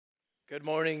Good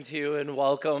morning to you and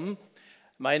welcome.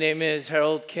 My name is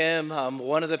Harold Kim. I'm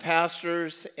one of the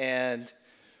pastors and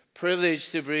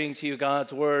privileged to bring to you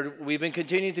God's Word. We've been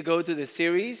continuing to go through the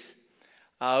series,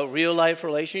 Real Life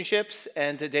Relationships,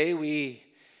 and today we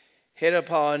hit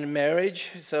upon marriage.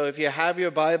 So if you have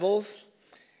your Bibles,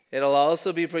 it'll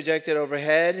also be projected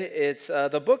overhead. It's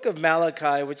the book of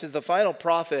Malachi, which is the final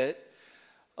prophet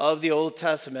of the Old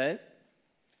Testament.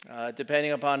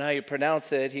 Depending upon how you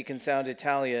pronounce it, he can sound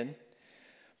Italian.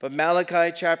 But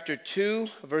Malachi chapter 2,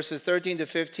 verses 13 to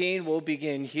 15, we'll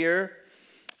begin here.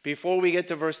 Before we get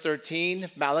to verse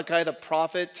 13, Malachi the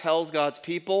prophet tells God's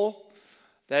people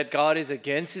that God is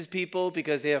against his people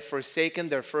because they have forsaken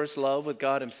their first love with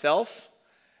God himself.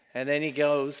 And then he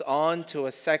goes on to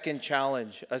a second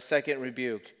challenge, a second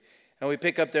rebuke. And we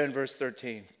pick up there in verse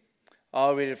 13.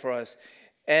 I'll read it for us.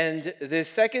 And the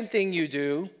second thing you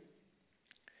do,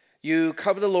 you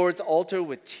cover the Lord's altar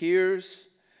with tears,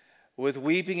 with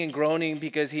weeping and groaning,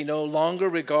 because he no longer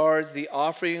regards the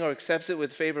offering or accepts it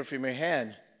with favor from your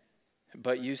hand.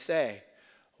 But you say,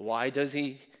 why does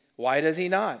he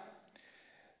not?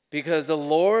 Because the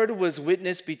Lord was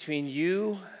witness between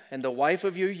you and the wife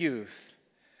of your youth,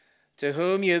 to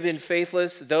whom you have been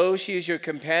faithless, though she is your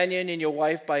companion and your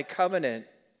wife by covenant.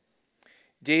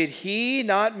 Did he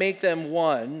not make them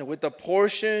one with the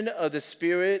portion of the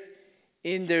Spirit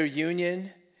in their union?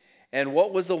 And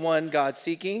what was the one God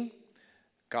seeking?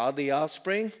 Godly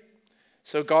offspring.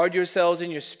 So guard yourselves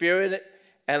in your spirit,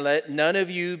 and let none of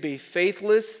you be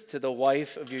faithless to the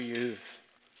wife of your youth.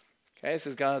 Okay, this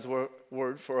is God's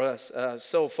word for us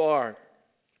so far.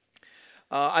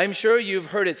 I'm sure you've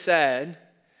heard it said,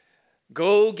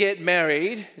 go get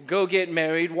married. Go get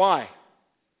married. Why?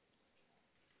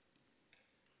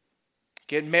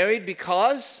 Get married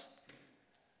because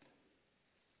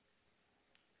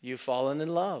you've fallen in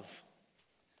love.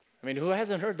 I mean, who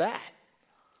hasn't heard that?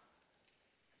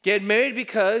 Get married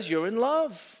because you're in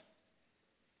love.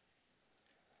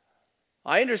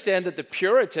 I understand that the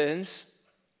Puritans,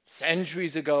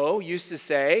 centuries ago, used to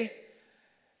say,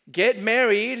 get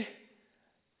married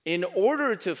in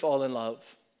order to fall in love.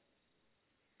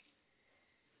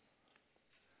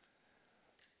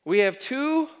 We have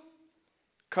two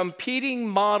competing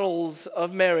models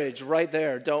of marriage right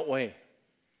there, don't we?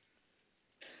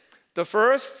 The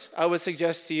first, I would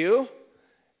suggest to you,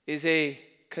 is a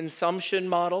consumption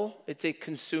model. It's a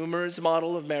consumer's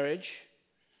model of marriage.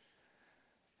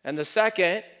 And the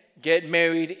second, get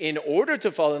married in order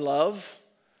to fall in love,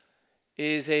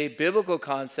 is a biblical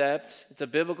concept. It's a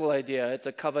biblical idea. It's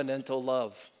a covenantal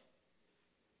love.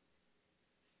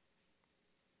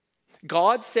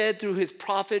 God said through his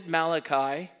prophet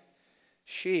Malachi,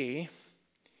 she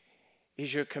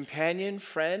is your companion,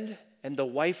 friend, and the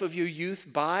wife of your youth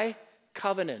by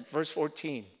covenant. Verse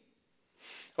 14.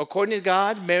 According to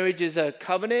God, marriage is a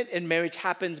covenant, and marriage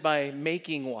happens by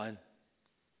making one.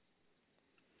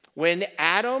 When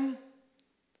Adam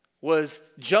was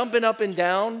jumping up and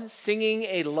down, singing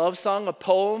a love song, a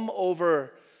poem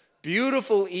over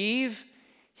beautiful Eve,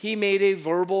 he made a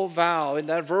verbal vow. And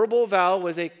that verbal vow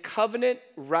was a covenant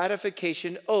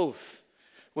ratification oath.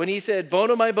 When he said, bone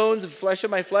of my bones and flesh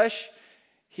of my flesh,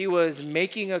 he was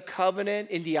making a covenant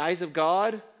in the eyes of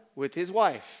God with his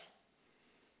wife.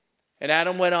 And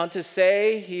Adam went on to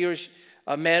say,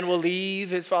 a man will leave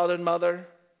his father and mother,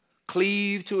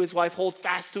 cleave to his wife, hold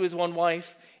fast to his one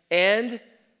wife, and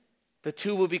the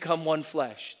two will become one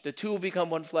flesh. The two will become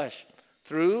one flesh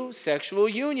through sexual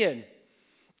union.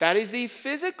 That is the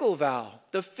physical vow,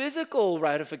 the physical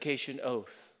ratification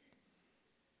oath.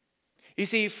 You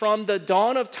see, from the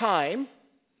dawn of time,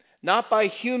 not by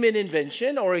human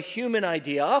invention or a human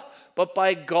idea, but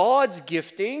by God's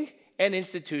gifting and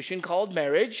institution called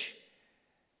marriage,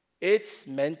 it's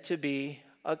meant to be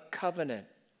a covenant.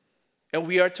 And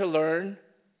we are to learn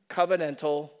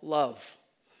covenantal love.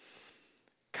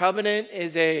 Covenant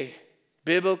is a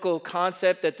biblical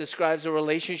concept that describes a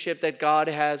relationship that God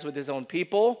has with his own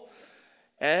people.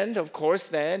 And of course,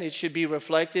 then, it should be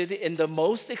reflected in the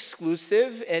most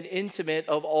exclusive and intimate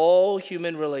of all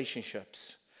human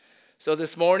relationships. So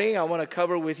this morning, I want to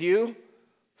cover with you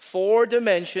 4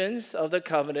 dimensions of the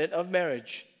covenant of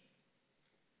marriage.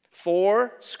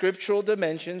 4 scriptural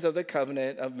dimensions of the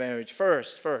covenant of marriage.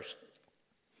 First, verse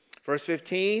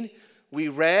 15, we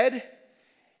read,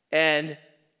 and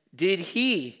did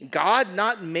God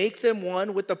not make them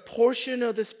one with the portion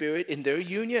of the Spirit in their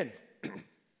union?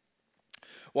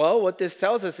 Well, what this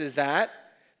tells us is that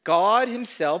God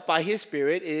himself, by his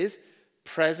Spirit, is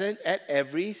present at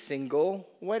every single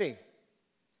wedding.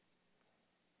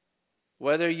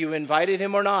 Whether you invited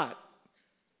him or not.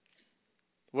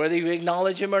 whether you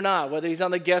acknowledge him or not, whether he's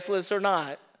on the guest list or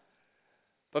not.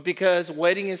 But because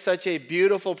wedding is such a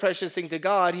beautiful, precious thing to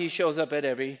God, he shows up at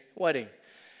every wedding.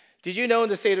 Did you know in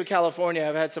the state of California,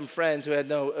 I've had some friends who had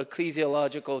no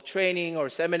ecclesiological training or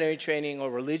seminary training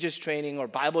or religious training or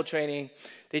Bible training.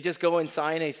 They just go and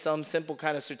sign some simple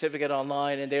kind of certificate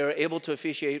online, and they are able to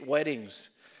officiate weddings.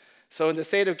 So in the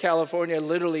state of California,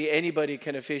 literally anybody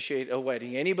can officiate a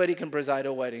wedding. Anybody can preside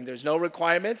a wedding. There's no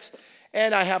requirements.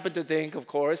 And I happen to think, of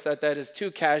course, that is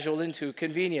too casual and too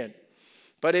convenient.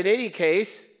 But in any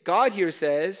case, God here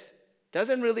says,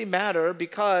 doesn't really matter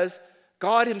because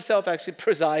God himself actually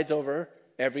presides over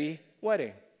every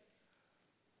wedding.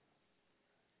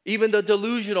 Even the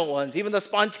delusional ones, even the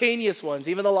spontaneous ones,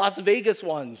 even the Las Vegas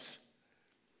ones.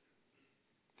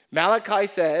 Malachi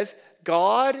says,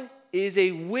 God is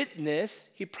a witness.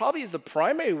 He probably is the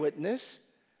primary witness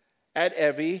at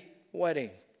every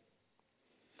wedding.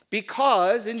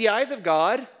 Because in the eyes of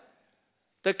God,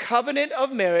 the covenant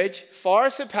of marriage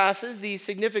far surpasses the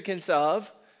significance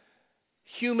of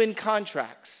human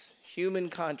contracts. Human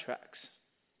contracts.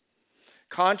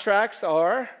 Contracts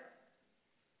are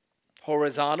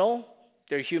horizontal.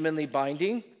 They're humanly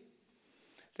binding.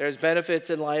 There's benefits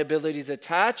and liabilities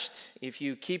attached. If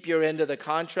you keep your end of the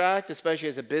contract, especially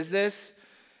as a business,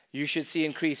 you should see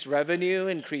increased revenue,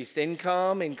 increased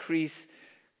income, increased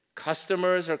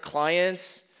customers or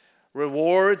clients,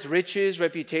 rewards, riches,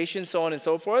 reputation, so on and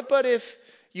so forth. But if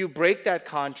you break that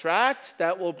contract,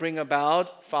 that will bring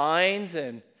about fines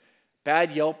and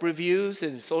bad Yelp reviews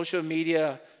and social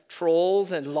media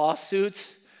trolls and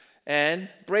lawsuits and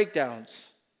breakdowns.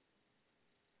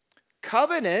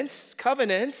 Covenants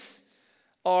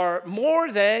are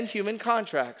more than human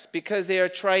contracts because they are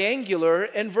triangular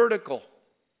and vertical.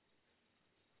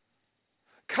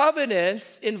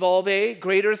 Covenants involve a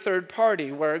greater third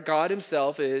party where God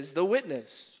himself is the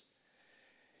witness.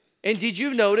 And did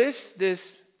you notice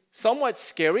this somewhat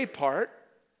scary part,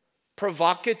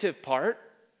 provocative part?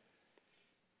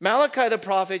 Malachi the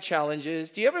prophet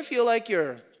challenges, do you ever feel like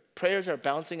your prayers are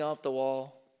bouncing off the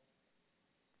wall?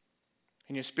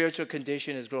 And your spiritual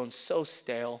condition has grown so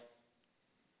stale.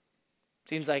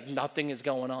 Seems like nothing is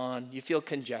going on. You feel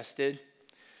congested.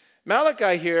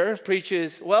 Malachi here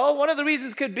preaches, well, one of the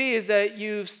reasons could be is that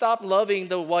you've stopped loving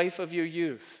the wife of your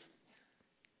youth.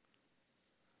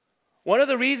 One of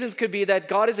the reasons could be that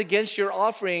God is against your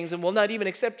offerings and will not even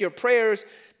accept your prayers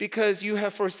because you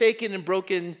have forsaken and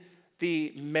broken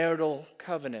the marital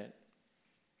covenant.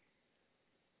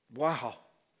 Wow.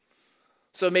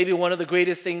 So maybe one of the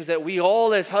greatest things that we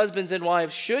all as husbands and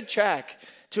wives should check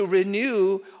to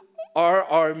renew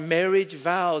our marriage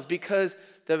vows, because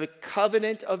the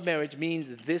covenant of marriage means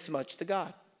this much to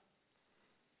God.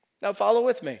 Now follow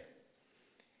with me.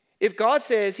 If God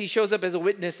says he shows up as a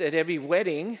witness at every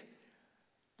wedding,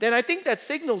 then I think that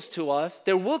signals to us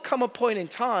there will come a point in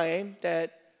time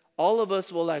that all of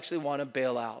us will actually want to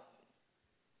bail out.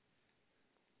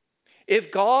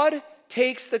 If God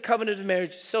takes the covenant of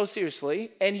marriage so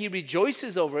seriously and he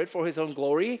rejoices over it for his own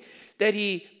glory, that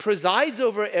he presides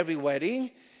over every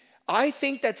wedding, I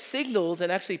think that signals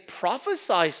and actually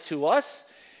prophesies to us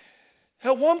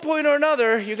at one point or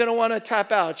another, you're going to want to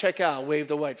tap out, check out, wave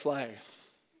the white flag.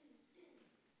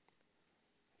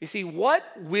 You see, what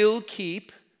will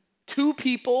keep two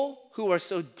people who are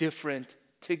so different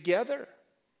together?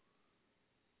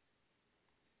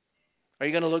 Are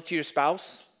you going to look to your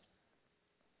spouse?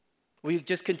 Will you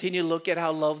just continue to look at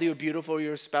how lovely or beautiful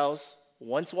your spouse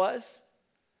once was?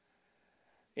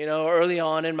 You know, early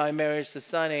on in my marriage to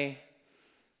Sunny,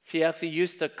 she actually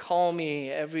used to call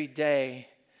me every day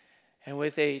and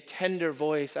with a tender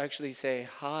voice actually say,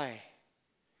 "Hi,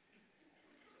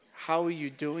 how are you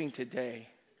doing today?"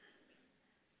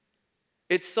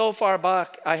 It's so far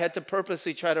back, I had to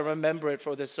purposely try to remember it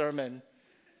for this sermon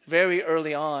very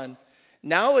early on.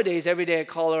 Nowadays, every day I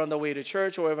call her on the way to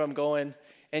church or wherever I'm going,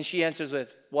 and she answers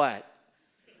with, "What?"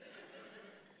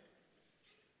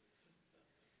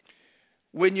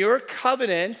 When your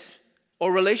covenant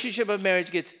or relationship of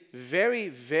marriage gets very,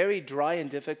 very dry and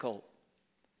difficult,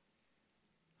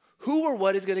 who or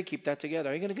what is going to keep that together?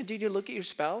 Are you going to continue to look at your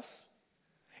spouse?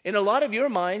 In a lot of your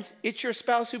minds, it's your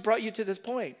spouse who brought you to this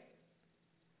point.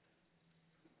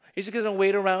 Is it going to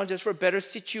wait around just for a better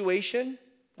situation?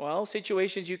 Well,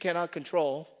 situations you cannot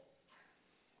control.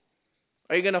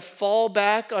 Are you going to fall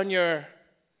back on your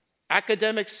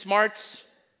academic smarts,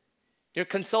 your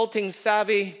consulting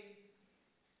savvy,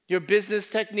 your business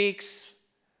techniques,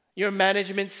 your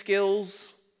management skills,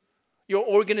 your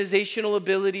organizational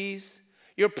abilities,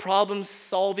 your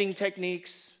problem-solving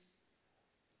techniques?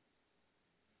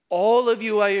 All of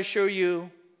you, I assure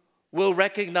you, will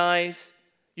recognize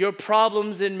Your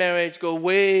problems in marriage go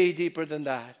way deeper than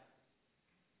that.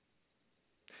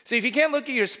 So if you can't look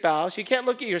at your spouse, you can't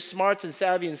look at your smarts and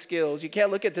savvy and skills, you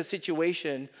can't look at the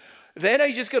situation, then are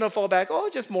you just going to fall back, oh,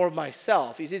 it's just more of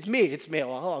myself. It's me.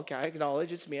 Oh, okay, I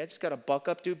acknowledge it's me. I just got to buck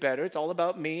up, do better. It's all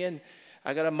about me, and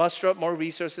I got to muster up more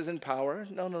resources and power.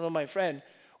 No, my friend.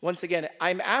 Once again,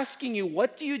 I'm asking you,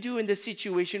 what do you do in this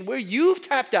situation where you've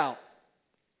tapped out?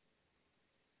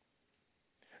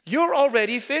 You're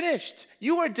already finished.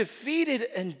 You are defeated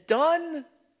and done.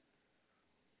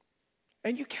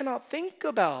 And you cannot think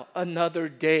about another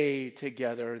day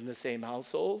together in the same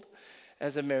household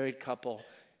as a married couple.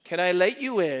 Can I let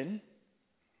you in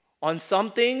on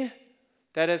something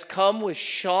that has come with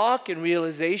shock and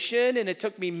realization, and it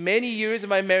took me many years of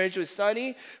my marriage with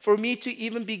Sunny for me to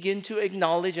even begin to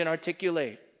acknowledge and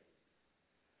articulate?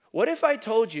 What if I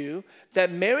told you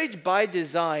that marriage by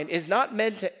design is not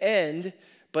meant to end,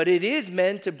 but it is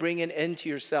meant to bring an end to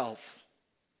yourself?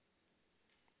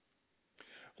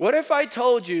 What if I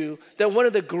told you that one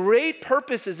of the great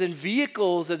purposes and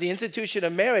vehicles of the institution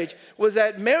of marriage was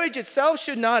that marriage itself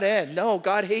should not end? No,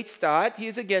 God hates that. He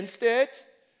is against it.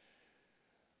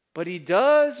 But He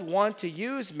does want to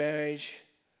use marriage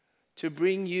to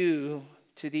bring you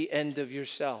to the end of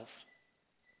yourself.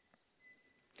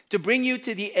 To bring you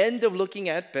to the end of looking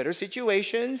at better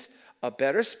situations, a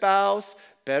better spouse,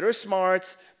 better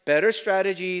smarts, better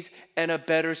strategies, and a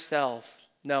better self.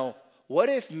 No, what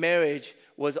if marriage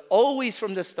was always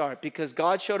from the start, because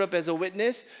God showed up as a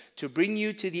witness to bring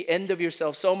you to the end of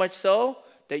yourself, so much so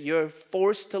that you're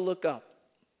forced to look up?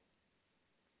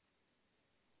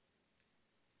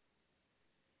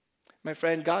 My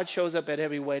friend, God shows up at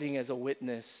every wedding as a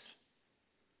witness.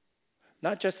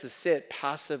 Not just to sit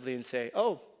passively and say,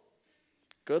 oh,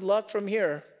 good luck from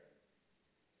here,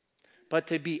 but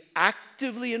to be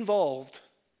actively involved,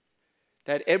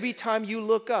 that every time you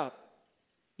look up,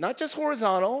 not just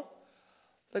horizontal,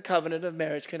 the covenant of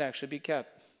marriage can actually be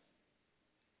kept.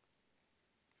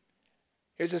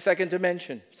 Here's a second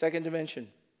dimension.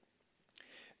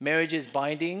 Marriage is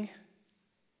binding.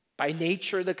 By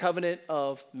nature, the covenant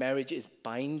of marriage is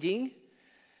binding,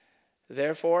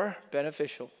 therefore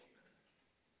beneficial.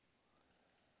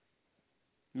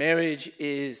 Marriage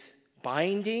is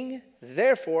binding,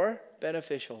 therefore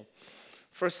beneficial.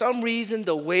 For some reason,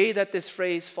 the way that this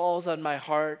phrase falls on my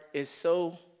heart is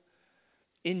so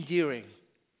endearing.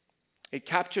 It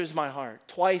captures my heart.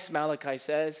 Twice Malachi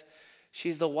says,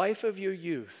 she's the wife of your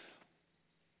youth.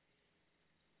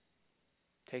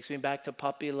 Takes me back to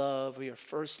puppy love, or your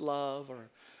first love, or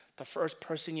the first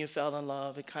person you fell in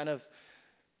love. It kind of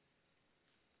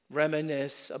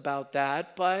reminisce about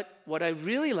that. But what I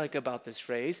really like about this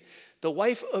phrase, the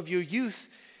wife of your youth,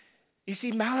 you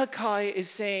see, Malachi is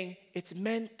saying it's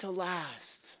meant to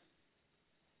last.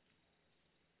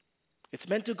 It's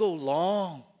meant to go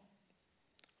long.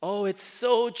 Oh, it's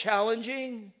so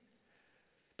challenging,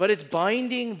 but it's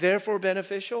binding, therefore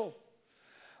beneficial.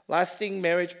 Lasting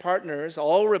marriage partners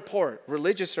all report,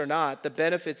 religious or not, the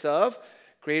benefits of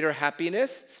greater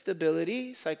happiness,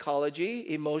 stability,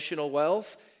 psychology, emotional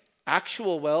wealth,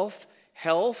 actual wealth,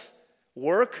 health,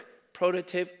 work,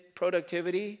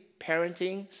 productivity,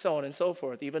 parenting, so on and so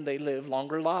forth. Even they live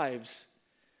longer lives.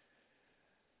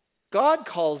 God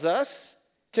calls us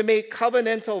to make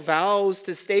covenantal vows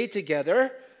to stay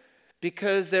together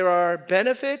because there are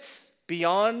benefits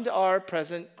beyond our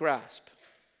present grasp.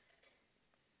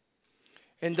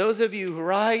 And those of you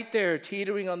right there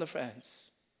teetering on the fence,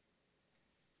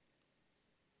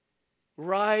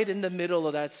 right in the middle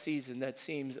of that season that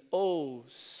seems oh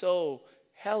so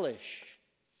hellish,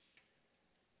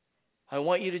 I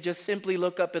want you to just simply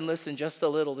look up and listen just a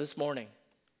little this morning.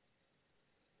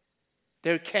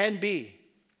 There can be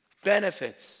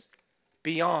benefits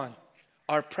beyond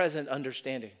our present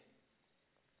understanding.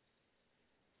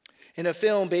 In a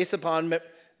film based upon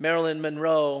Marilyn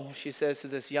Monroe, she says to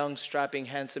this young, strapping,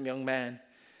 handsome young man,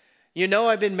 "You know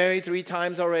I've been married 3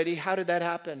 times already. How did that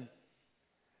happen?"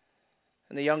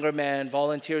 And the younger man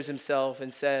volunteers himself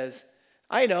and says,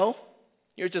 "I know.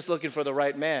 You're just looking for the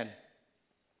right man."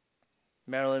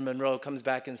 Marilyn Monroe comes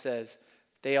back and says,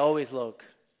 "They always look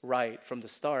right from the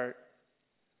start."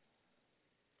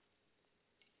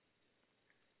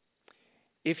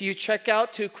 If you check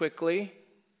out too quickly,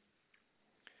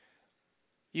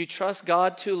 you trust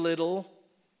God too little,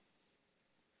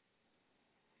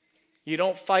 you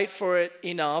don't fight for it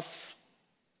enough,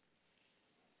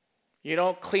 you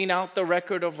don't clean out the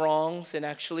record of wrongs and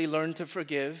actually learn to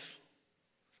forgive,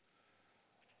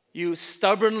 you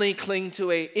stubbornly cling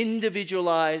to an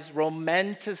individualized,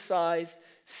 romanticized,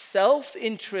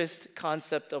 self-interest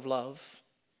concept of love,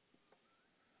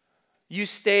 you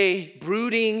stay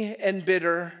brooding and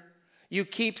bitter, you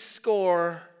keep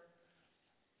score,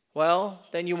 well,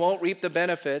 then you won't reap the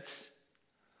benefits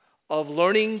of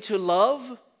learning to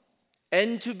love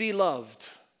and to be loved.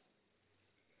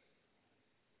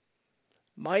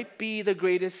 Might be the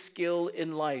greatest skill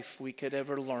in life we could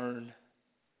ever learn.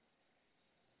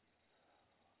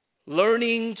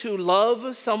 Learning to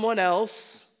love someone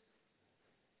else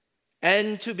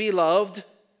and to be loved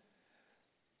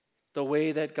the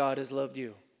way that God has loved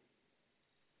you.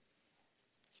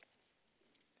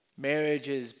 Marriage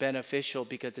is beneficial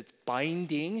because it's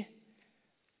binding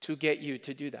to get you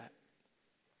to do that.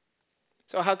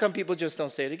 So how come people just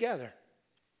don't stay together?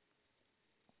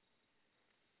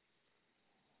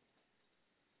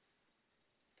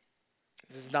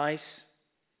 This is nice.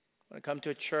 When I come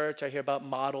to a church, I hear about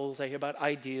models, I hear about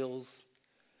ideals.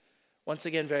 Once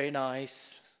again, very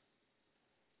nice.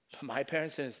 But my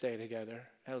parents didn't stay together.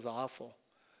 That was awful.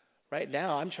 Right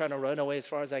now, I'm trying to run away as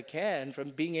far as I can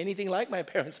from being anything like my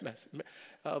parents'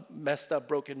 messed up,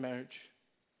 broken marriage.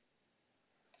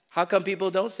 How come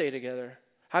people don't stay together?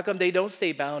 How come they don't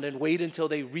stay bound and wait until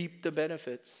they reap the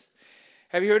benefits?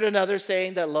 Have you heard another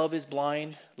saying that love is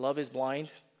blind? Love is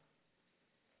blind.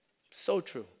 So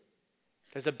true.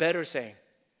 There's a better saying.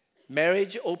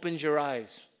 Marriage opens your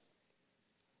eyes.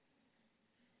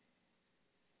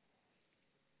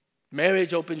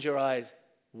 Marriage opens your eyes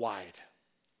wide.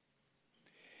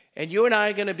 And you and I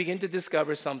are going to begin to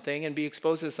discover something and be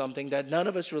exposed to something that none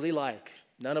of us really like.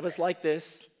 None of us like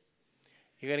this.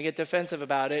 You're going to get defensive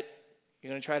about it.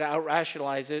 You're going to try to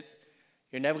out-rationalize it.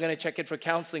 You're never going to check it for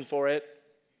counseling for it.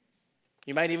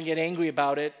 You might even get angry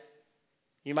about it.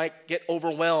 You might get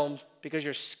overwhelmed because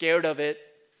you're scared of it.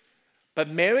 But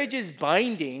marriage is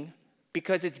binding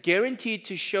because it's guaranteed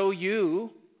to show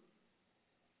you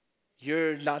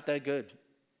you're not that good.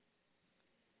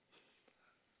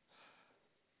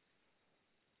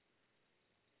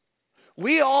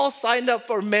 We all signed up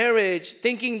for marriage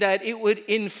thinking that it would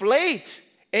inflate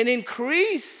and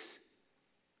increase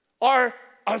our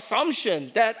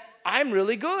assumption that I'm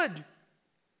really good.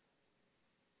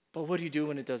 But what do you do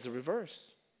when it does the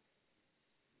reverse?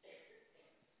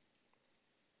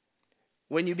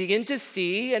 When you begin to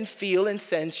see and feel and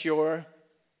sense your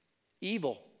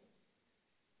evil.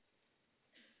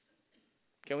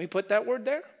 Can we put that word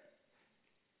there?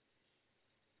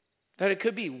 That it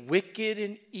could be wicked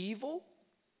and evil,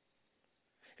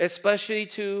 especially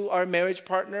to our marriage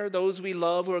partner, those we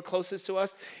love who are closest to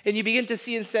us. And you begin to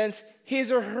see and sense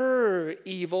his or her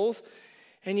evils,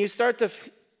 and you start to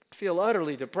feel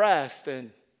utterly depressed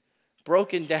and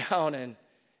broken down and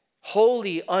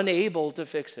wholly unable to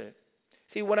fix it.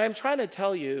 See, what I'm trying to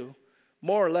tell you,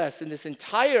 more or less, in this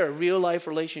entire real-life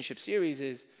relationship series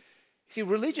is, see,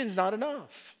 religion's not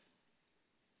enough.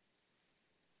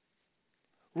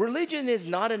 Religion is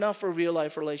not enough for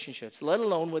real-life relationships, let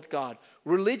alone with God.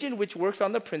 Religion, which works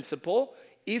on the principle,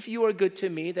 if you are good to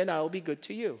me, then I will be good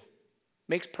to you.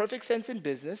 Makes perfect sense in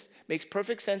business, makes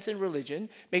perfect sense in religion,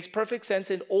 makes perfect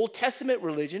sense in Old Testament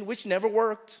religion, which never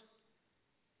worked.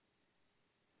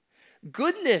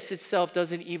 Goodness itself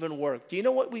doesn't even work. Do you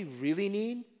know what we really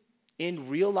need in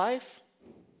real life?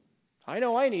 I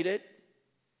know I need it.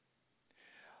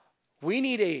 We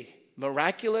need a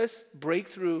miraculous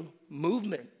breakthrough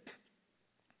movement.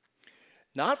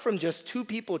 Not from just two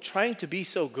people trying to be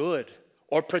so good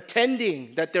or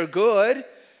pretending that they're good.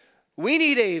 We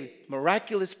need a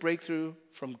miraculous breakthrough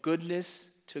from goodness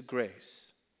to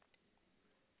grace.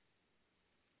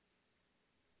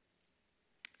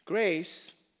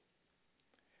 Grace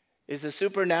is a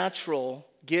supernatural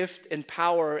gift and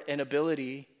power and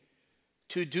ability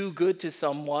to do good to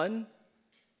someone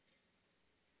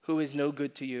who is no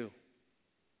good to you.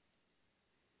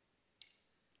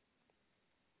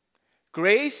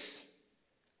 Grace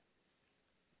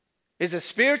is a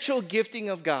spiritual gifting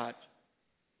of God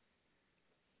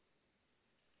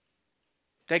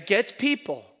that gets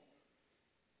people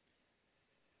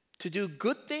to do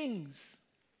good things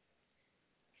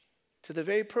to the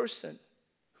very person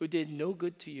who did no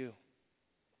good to you.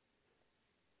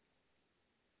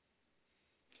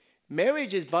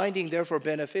 Marriage is binding, therefore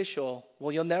beneficial.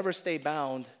 Well, you'll never stay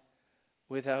bound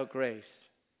without grace.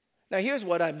 Now, here's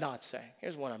what I'm not saying.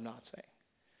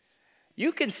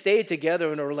 You can stay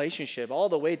together in a relationship all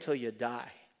the way till you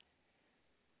die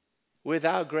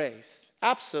without grace.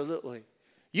 Absolutely.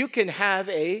 You can have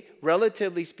a,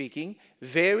 relatively speaking,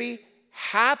 very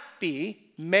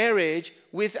happy marriage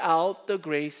without the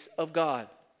grace of God.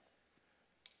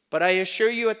 But I assure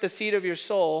you, at the seat of your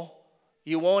soul,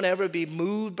 you won't ever be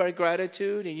moved by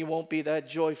gratitude, and you won't be that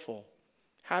joyful.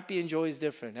 Happy and joy is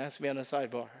different. Ask me on the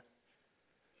sidebar.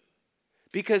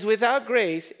 Because without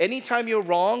grace, anytime you're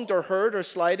wronged or hurt or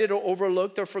slighted or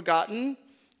overlooked or forgotten,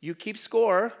 you keep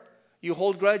score, you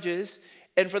hold grudges,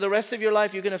 and for the rest of your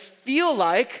life, you're going to feel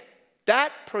like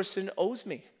that person owes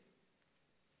me.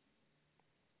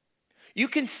 You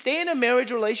can stay in a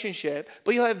marriage relationship,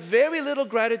 but you'll have very little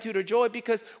gratitude or joy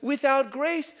because without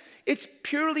grace, it's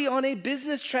purely on a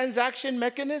business transaction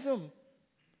mechanism.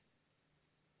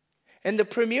 And the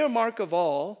premier mark of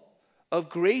all of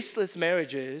graceless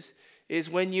marriages is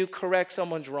when you correct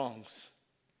someone's wrongs.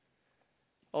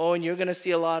 Oh, and you're going to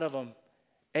see a lot of them.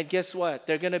 And guess what?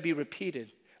 They're going to be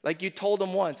repeated. Like you told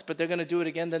them once, but they're going to do it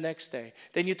again the next day.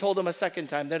 Then you told them a second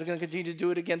time. They're going to continue to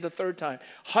do it again the third time.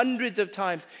 Hundreds of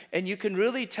times. And you can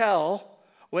really tell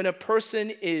when a person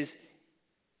is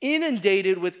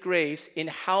inundated with grace in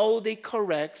how they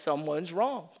correct someone's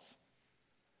wrongs.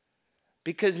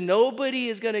 Because nobody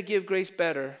is going to give grace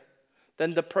better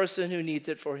than the person who needs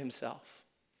it for himself.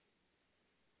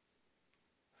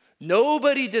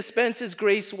 Nobody dispenses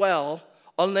grace well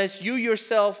unless you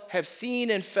yourself have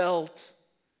seen and felt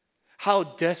how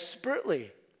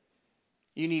desperately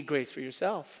you need grace for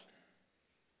yourself.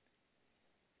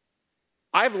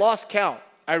 I've lost count.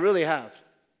 I really have.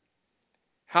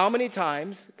 How many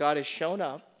times God has shown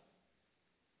up,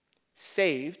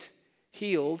 saved,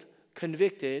 healed,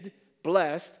 convicted,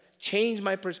 blessed, changed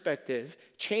my perspective,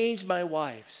 changed my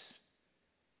wife's,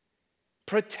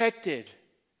 protected,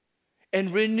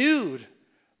 and renewed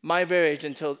my marriage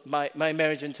until my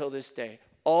marriage until this day.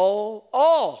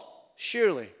 All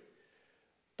surely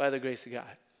by the grace of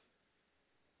God.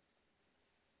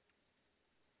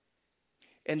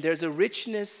 And there's a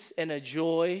richness and a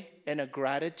joy and a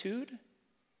gratitude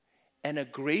and a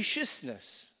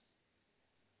graciousness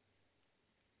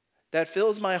that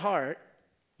fills my heart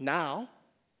now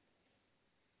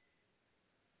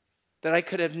that I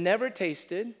could have never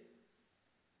tasted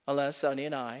unless Sonny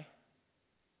and I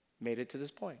made it to this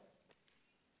point.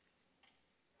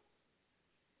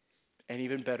 And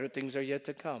even better things are yet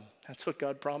to come. That's what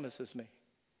God promises me.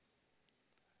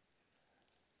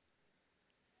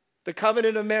 The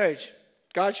covenant of marriage.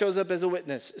 God shows up as a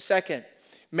witness. Second,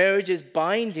 marriage is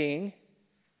binding,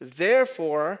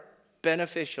 therefore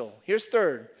beneficial. Here's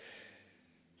third.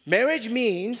 Marriage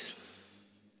means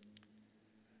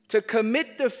to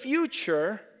commit the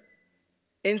future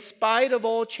in spite of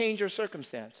all change or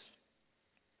circumstance.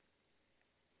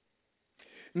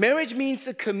 Marriage means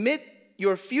to commit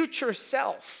your future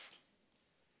self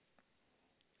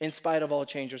in spite of all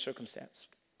change or circumstance.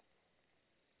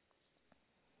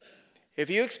 If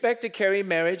you expect to carry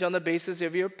marriage on the basis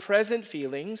of your present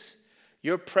feelings,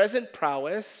 your present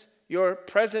prowess, your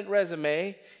present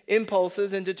resume,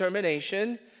 impulses, and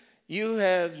determination, you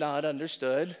have not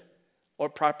understood or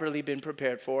properly been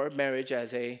prepared for marriage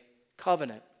as a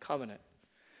covenant.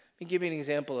 Let me give you an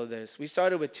example of this. We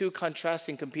started with two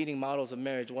contrasting competing models of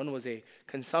marriage. One was a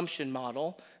consumption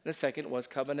model, and the second was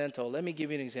covenantal. Let me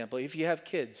give you an example. If you have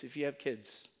kids,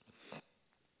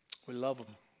 we love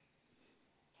them.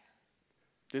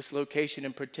 This location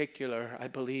in particular, I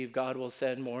believe God will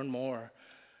send more and more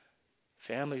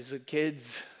families with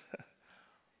kids.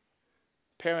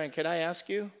 Parent, can I ask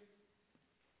you,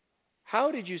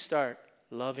 how did you start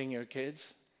loving your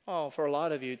kids? Oh, for a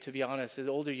lot of you, to be honest, the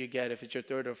older you get, if it's your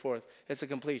third or fourth, it's a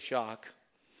complete shock.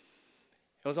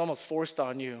 It was almost forced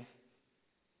on you.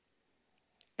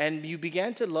 And you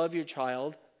began to love your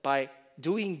child by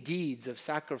doing deeds of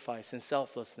sacrifice and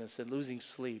selflessness and losing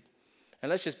sleep. And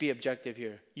let's just be objective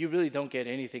here. You really don't get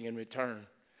anything in return.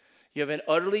 You have an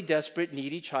utterly desperate,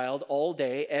 needy child all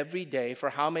day, every day,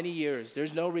 for how many years?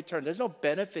 There's no return. There's no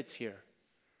benefits here.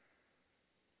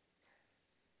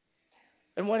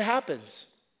 And what happens?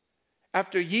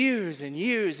 After years and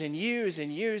years and years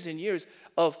and years and years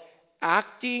of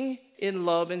acting in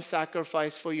love and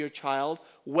sacrifice for your child,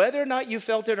 whether or not you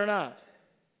felt it or not,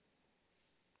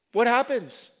 what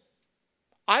happens?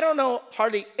 I don't know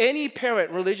hardly any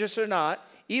parent, religious or not,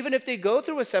 even if they go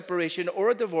through a separation or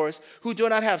a divorce, who do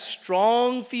not have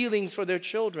strong feelings for their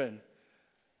children.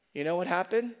 You know what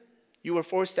happened? You were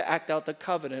forced to act out the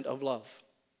covenant of love.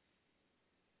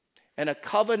 And a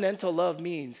covenantal love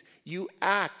means you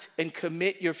act and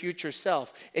commit your future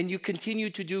self, and you continue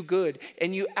to do good,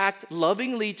 and you act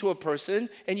lovingly to a person,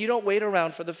 and you don't wait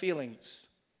around for the feelings.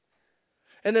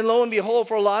 And then lo and behold,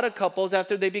 for a lot of couples,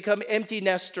 after they become empty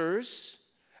nesters,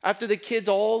 after the kids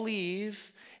all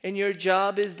leave, and your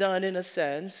job is done in a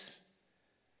sense,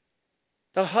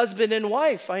 the husband and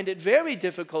wife find it very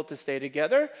difficult to stay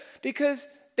together because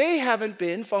they haven't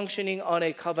been functioning on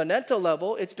a covenantal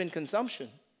level. It's been consumption,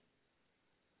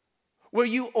 where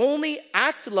you only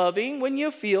act loving when you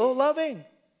feel loving,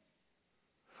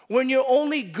 when you're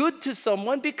only good to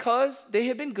someone because they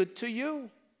have been good to you.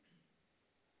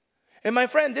 And my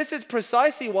friend, this is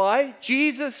precisely why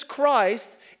Jesus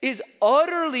Christ is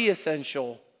utterly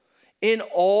essential in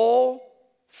all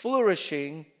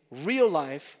flourishing real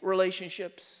life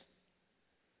relationships.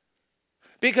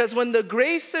 Because when the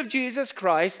grace of Jesus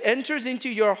Christ enters into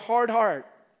your hard heart,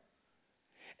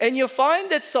 and you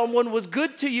find that someone was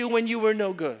good to you when you were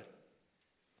no good.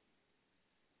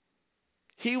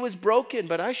 He was broken,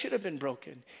 but I should have been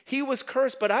broken. He was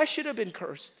cursed, but I should have been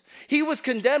cursed. He was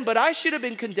condemned, but I should have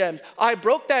been condemned. I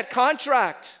broke that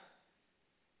contract.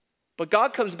 But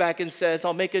God comes back and says,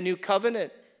 I'll make a new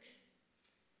covenant.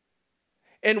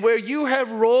 And where you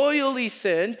have royally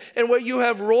sinned and where you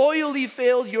have royally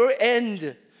failed your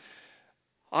end,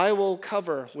 I will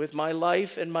cover with my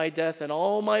life and my death and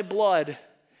all my blood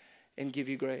and give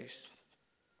you grace.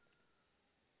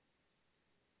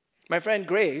 My friend,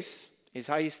 grace is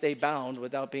how you stay bound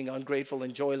without being ungrateful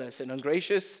and joyless and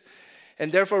ungracious and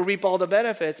therefore reap all the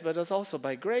benefits. But it's also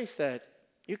by grace that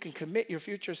you can commit your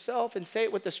future self and say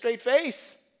it with a straight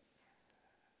face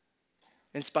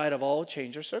in spite of all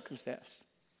change or circumstance.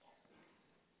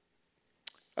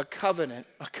 A covenant.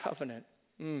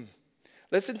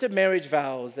 Listen to marriage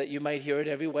vows that you might hear at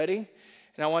every wedding.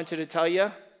 And I want you to tell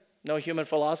you, no human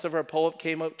philosopher or poet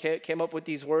came up with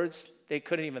these words. They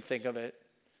couldn't even think of it.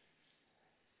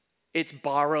 It's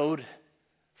borrowed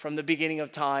from the beginning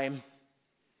of time,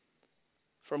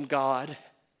 from God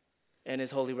and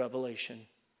His holy revelation.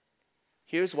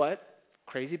 Here's what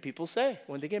crazy people say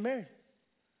when they get married.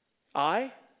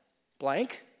 I,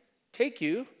 blank, take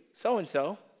you,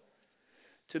 so-and-so,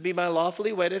 to be my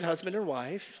lawfully wedded husband or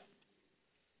wife,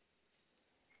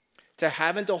 to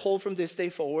have and to hold from this day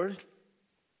forward,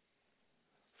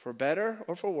 for better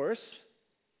or for worse,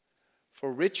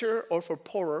 for richer or for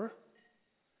poorer,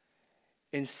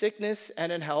 in sickness and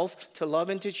in health, to love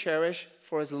and to cherish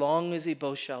for as long as we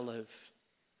both shall live.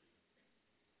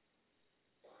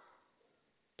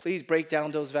 Please break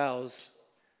down those vows.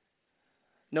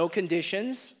 No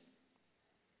conditions.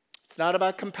 It's not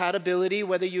about compatibility,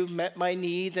 whether you've met my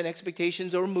needs and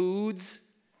expectations or moods.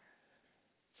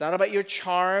 It's not about your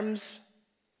charms.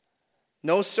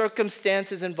 No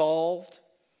circumstances involved.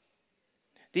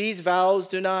 These vows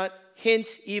do not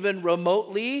hint even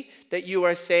remotely that you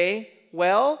are saying,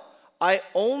 well, I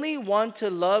only want to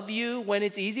love you when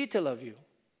it's easy to love you.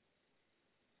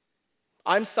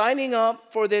 I'm signing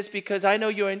up for this because I know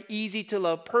you're an easy to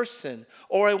love person,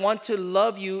 or I want to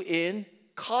love you in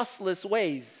costless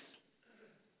ways.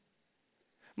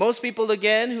 Most people,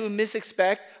 again, who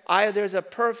misexpect, there's a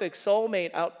perfect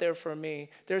soulmate out there for me.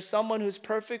 There's someone who's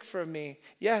perfect for me.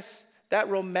 Yes, that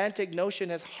romantic notion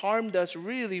has harmed us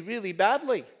really, really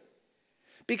badly.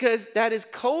 Because that is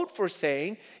code for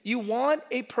saying you want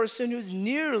a person who's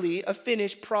nearly a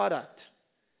finished product.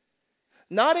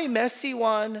 Not a messy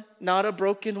one, not a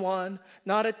broken one,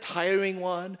 not a tiring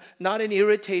one, not an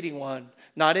irritating one,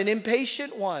 not an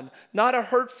impatient one, not a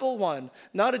hurtful one,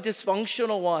 not a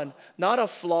dysfunctional one, not a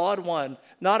flawed one,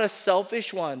 not a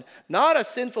selfish one, not a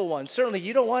sinful one. Certainly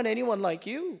you don't want anyone like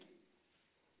you,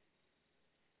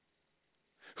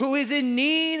 who is in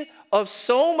need of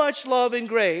so much love and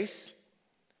grace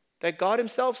that God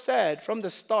Himself said from the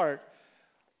start,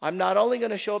 I'm not only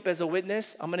going to show up as a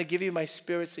witness, I'm going to give you my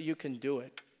Spirit so you can do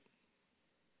it.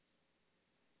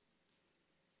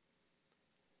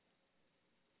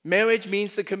 Marriage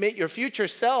means to commit your future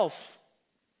self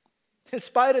in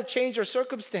spite of change or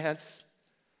circumstance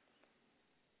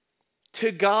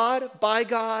to God, by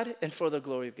God, and for the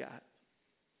glory of God.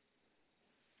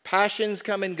 Passions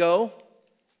come and go.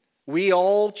 We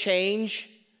all change.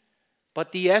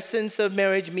 But the essence of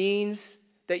marriage means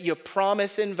that you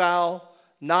promise and vow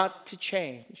not to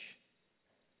change,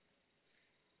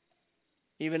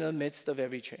 even in the midst of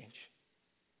every change.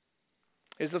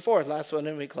 Here's the fourth, last one,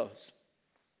 and we close.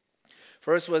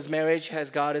 First was marriage has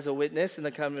God as a witness in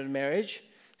the covenant of marriage.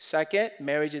 Second,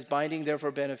 marriage is binding,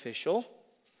 therefore beneficial.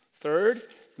 Third,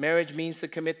 marriage means to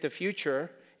commit the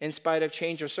future in spite of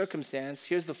change or circumstance.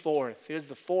 Here's the fourth.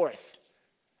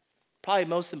 Probably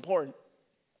most important.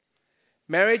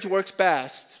 Marriage works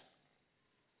best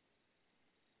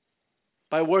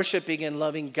by worshiping and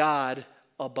loving God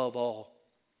above all.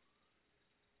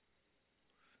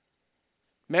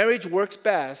 Marriage works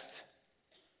best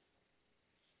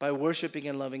by worshiping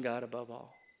and loving God above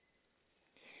all.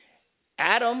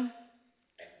 Adam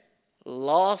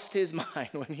lost his mind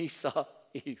when he saw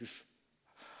Eve.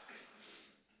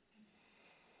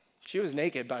 She was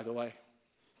naked, by the way.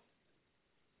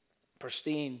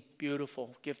 Pristine,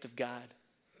 beautiful, gift of God.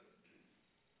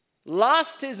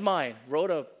 Lost his mind,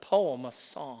 wrote a poem, a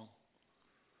song.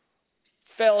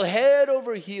 fell head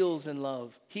over heels in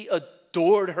love. He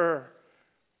adored her,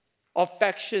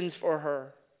 affections for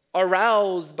her,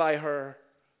 aroused by her,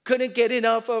 couldn't get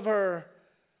enough of her.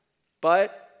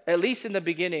 But at least in the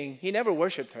beginning, he never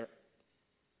worshiped her.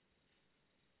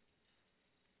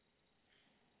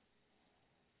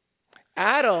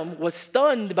 Adam was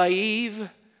stunned by Eve,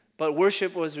 but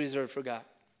worship was reserved for God.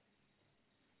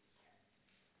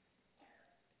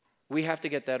 We have to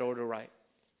get that order right.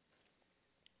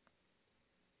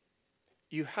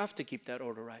 You have to keep that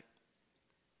order right.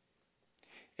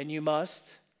 And you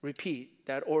must repeat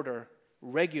that order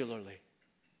regularly.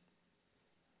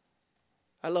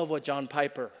 I love what John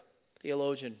Piper,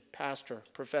 theologian, pastor,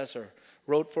 professor,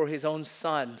 wrote for his own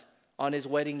son on his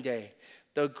wedding day.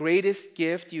 The greatest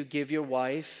gift you give your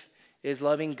wife is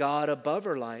loving God above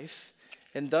her life,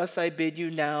 and thus I bid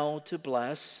you now to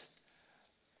bless.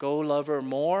 Go love her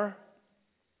more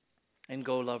and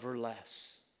go love her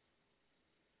less.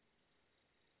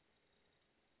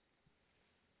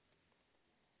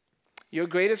 Your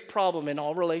greatest problem in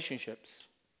all relationships,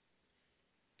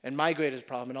 and my greatest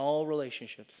problem in all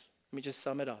relationships, let me just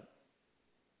sum it up.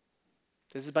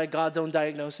 This is by God's own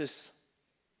diagnosis.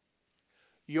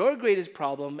 Your greatest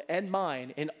problem and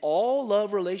mine in all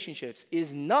love relationships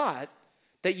is not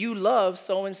that you love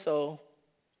so-and-so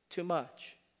too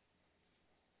much.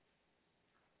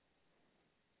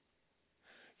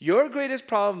 Your greatest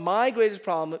problem, my greatest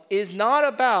problem, is not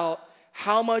about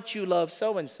how much you love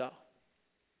so-and-so.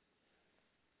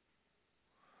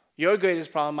 Your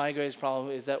greatest problem, my greatest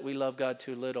problem, is that we love God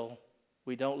too little.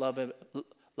 We don't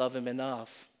love him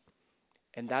enough.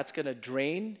 And that's going to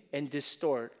drain and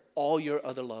distort all your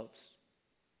other loves.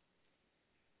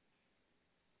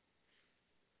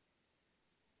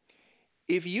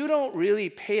 If you don't really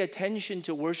pay attention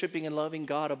to worshiping and loving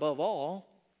God above all,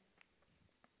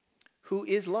 who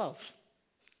is love?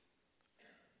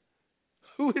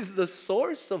 Who is the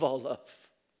source of all love?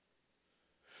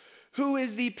 Who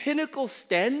is the pinnacle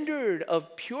standard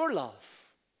of pure love,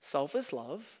 selfless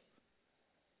love?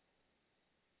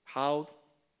 How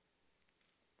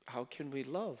can we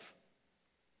love?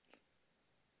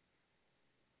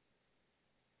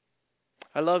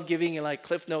 I love giving you like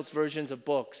Cliff Notes versions of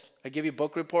books. I give you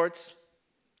book reports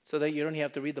so that you don't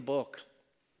have to read the book.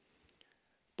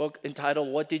 Book entitled,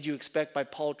 What Did You Expect by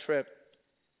Paul Tripp.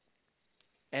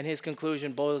 And his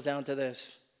conclusion boils down to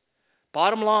this.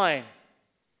 Bottom line.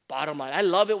 I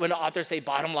love it when authors say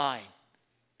bottom line.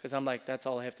 Because I'm like, that's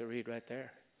all I have to read right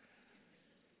there.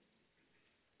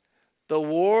 The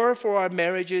war for our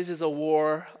marriages is a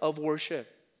war of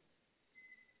worship.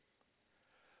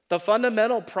 The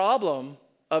fundamental problem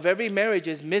of every marriage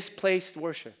is misplaced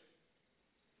worship.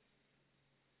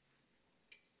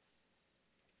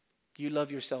 You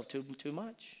love yourself too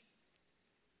much.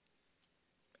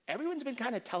 Everyone's been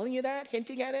kind of telling you that,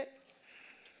 hinting at it.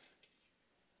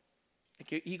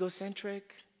 Like you're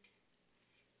egocentric.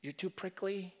 You're too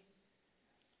prickly.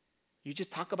 You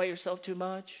just talk about yourself too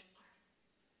much.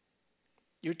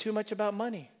 You're too much about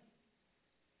money.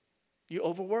 You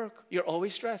overwork. You're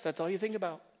always stressed. That's all you think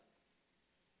about.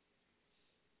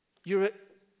 You're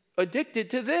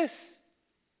addicted to this.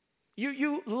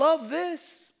 You love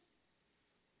this.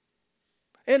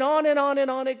 And on and on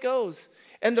and on it goes.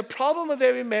 And the problem of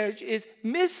every marriage is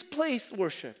misplaced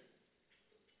worship.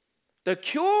 The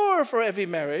cure for every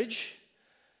marriage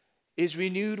is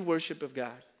renewed worship of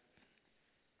God.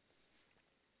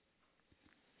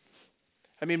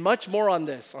 I mean, much more on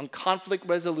this, on conflict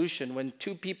resolution, when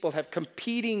two people have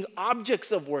competing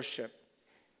objects of worship.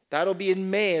 That'll be in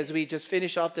May as we just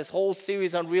finish off this whole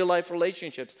series on real-life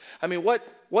relationships. I mean, what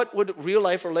would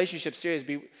real-life relationship series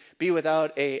be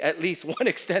without at least one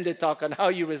extended talk on how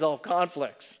you resolve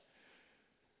conflicts?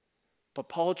 But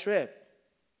Paul Tripp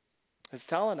is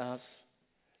telling us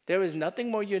there is nothing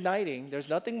more uniting, there's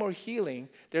nothing more healing,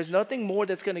 there's nothing more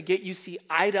that's going to get you see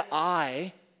eye to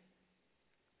eye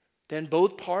than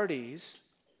both parties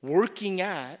working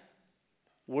at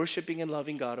worshiping and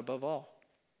loving God above all.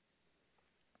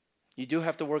 You do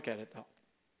have to work at it, though.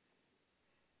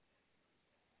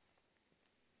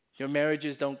 Your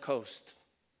marriages don't coast.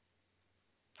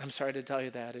 I'm sorry to tell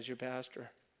you that as your pastor.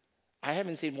 I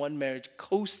haven't seen one marriage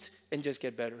coast and just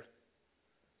get better.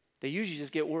 They usually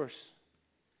just get worse.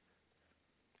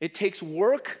 It takes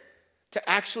work to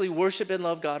actually worship and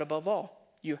love God above all.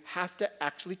 You have to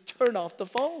actually turn off the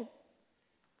phone.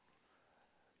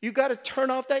 You got to turn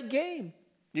off that game.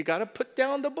 You got to put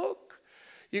down the book.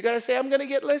 You got to say, I'm going to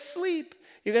get less sleep.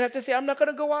 You're going to have to say, I'm not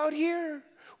going to go out here.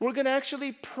 We're going to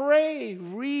actually pray,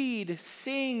 read,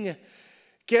 sing,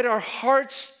 get our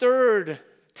hearts stirred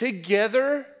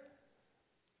together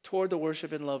toward the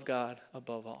worship and love God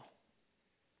above all.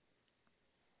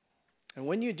 And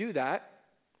when you do that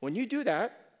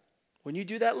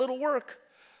little work,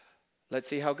 let's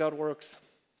see how God works.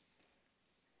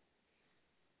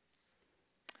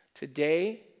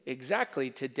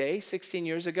 Exactly today, 16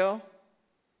 years ago,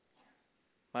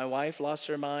 my wife lost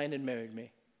her mind and married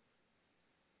me.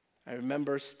 I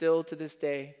remember still to this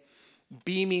day,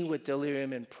 beaming with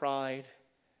delirium and pride,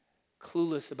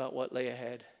 clueless about what lay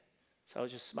ahead. So I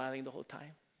was just smiling the whole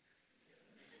time.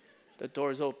 The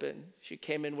doors open. She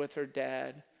came in with her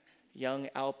dad, young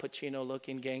Al Pacino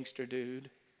looking gangster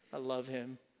dude. I love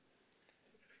him.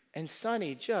 And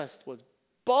Sonny just was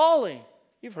bawling.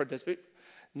 You've heard this, but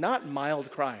not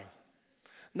mild crying.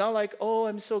 Not like, oh,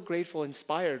 I'm so grateful,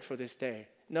 inspired for this day.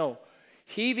 No,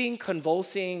 heaving,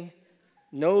 convulsing,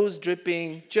 nose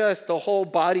dripping, just the whole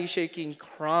body shaking,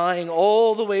 crying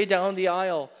all the way down the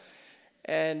aisle.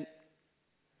 And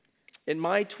in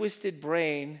my twisted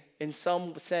brain, in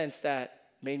some sense, that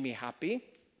made me happy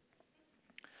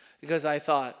because I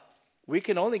thought, we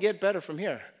can only get better from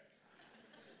here.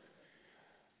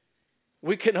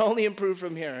 We can only improve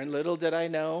from here. And little did I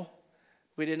know,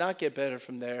 we did not get better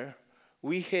from there.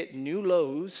 We hit new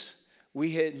lows,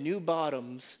 we hit new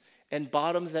bottoms, and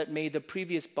bottoms that made the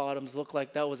previous bottoms look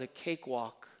like that was a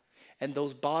cakewalk. And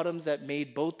those bottoms that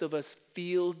made both of us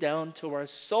feel down to our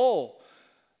soul,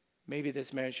 maybe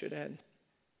this marriage should end.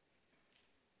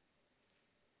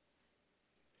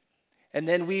 And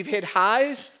then we've hit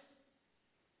highs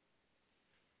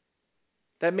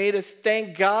that made us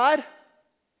thank God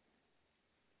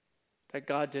that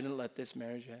God didn't let this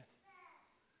marriage end.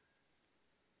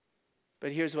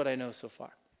 But here's what I know so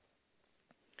far.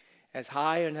 As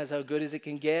high and as how good as it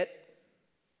can get,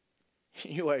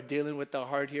 you are dealing with the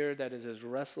heart here that is as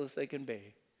restless they can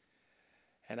be.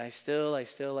 And I still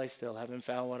haven't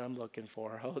found what I'm looking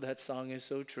for. Oh, that song is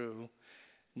so true.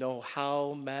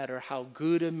 No matter how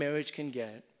good a marriage can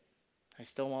get, I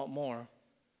still want more.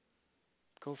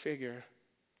 Go figure.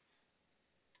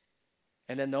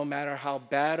 And then no matter how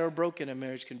bad or broken a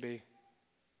marriage can be,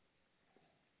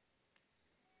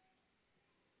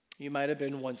 you might have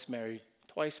been once married,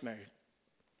 twice married.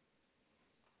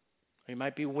 Or you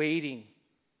might be waiting,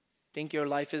 think your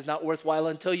life is not worthwhile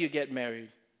until you get married.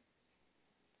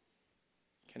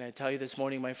 Can I tell you this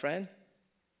morning, my friend?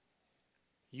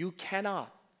 You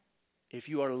cannot, if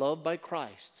you are loved by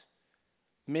Christ,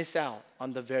 miss out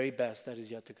on the very best that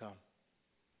is yet to come.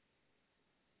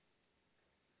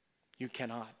 You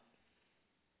cannot.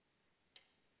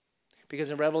 Because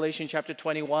in Revelation chapter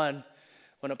 21,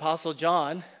 when Apostle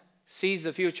John sees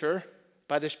the future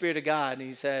by the Spirit of God,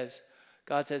 and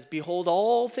God says, behold,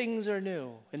 all things are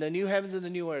new. In the new heavens and the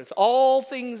new earth, all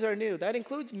things are new. That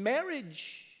includes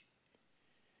marriage.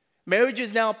 Marriage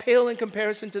is now pale in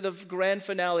comparison to the grand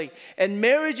finale. And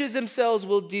marriages themselves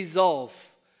will dissolve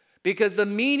because the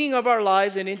meaning of our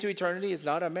lives and into eternity is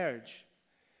not our marriage.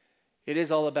 It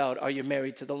is all about, are you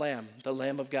married to the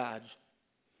Lamb of God?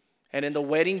 And in the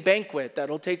wedding banquet that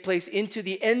will take place into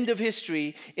the end of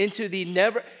history, into the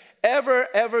never, ever,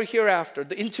 ever hereafter,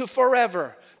 into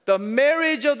forever, the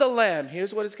marriage of the Lamb,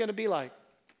 here's what it's going to be like.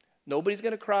 Nobody's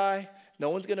going to cry.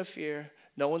 No one's going to fear.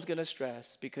 No one's going to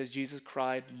stress because Jesus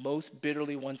cried most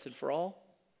bitterly once and for all.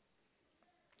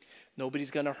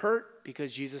 Nobody's going to hurt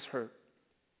because Jesus hurt.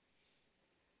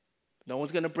 No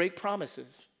one's going to break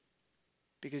promises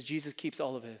because Jesus keeps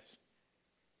all of his.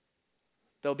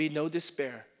 There'll be no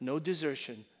despair, no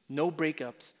desertion, no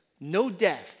breakups, no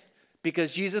death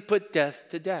because Jesus put death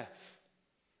to death.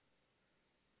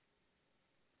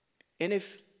 And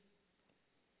if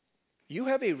you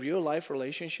have a real life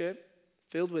relationship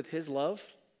filled with his love,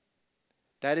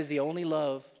 that is the only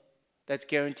love that's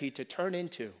guaranteed to turn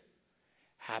into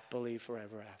happily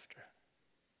forever after.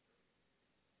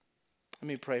 Let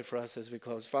me pray for us as we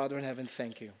close. Father in heaven,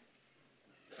 thank you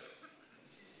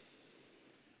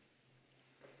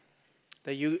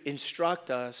that you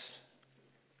instruct us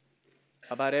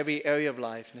about every area of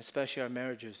life, and especially our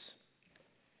marriages.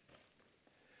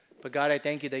 But God, I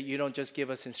thank you that you don't just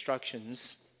give us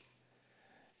instructions.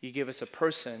 You give us a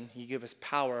person, you give us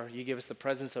power, you give us the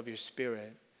presence of your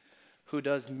Spirit who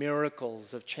does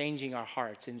miracles of changing our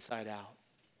hearts inside out.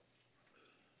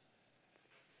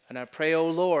 And I pray, oh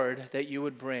Lord, that you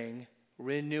would bring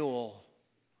renewal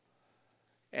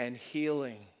and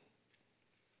healing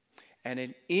and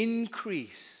an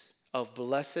increase of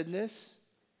blessedness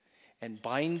and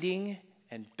binding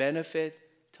and benefit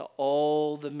to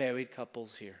all the married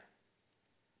couples here.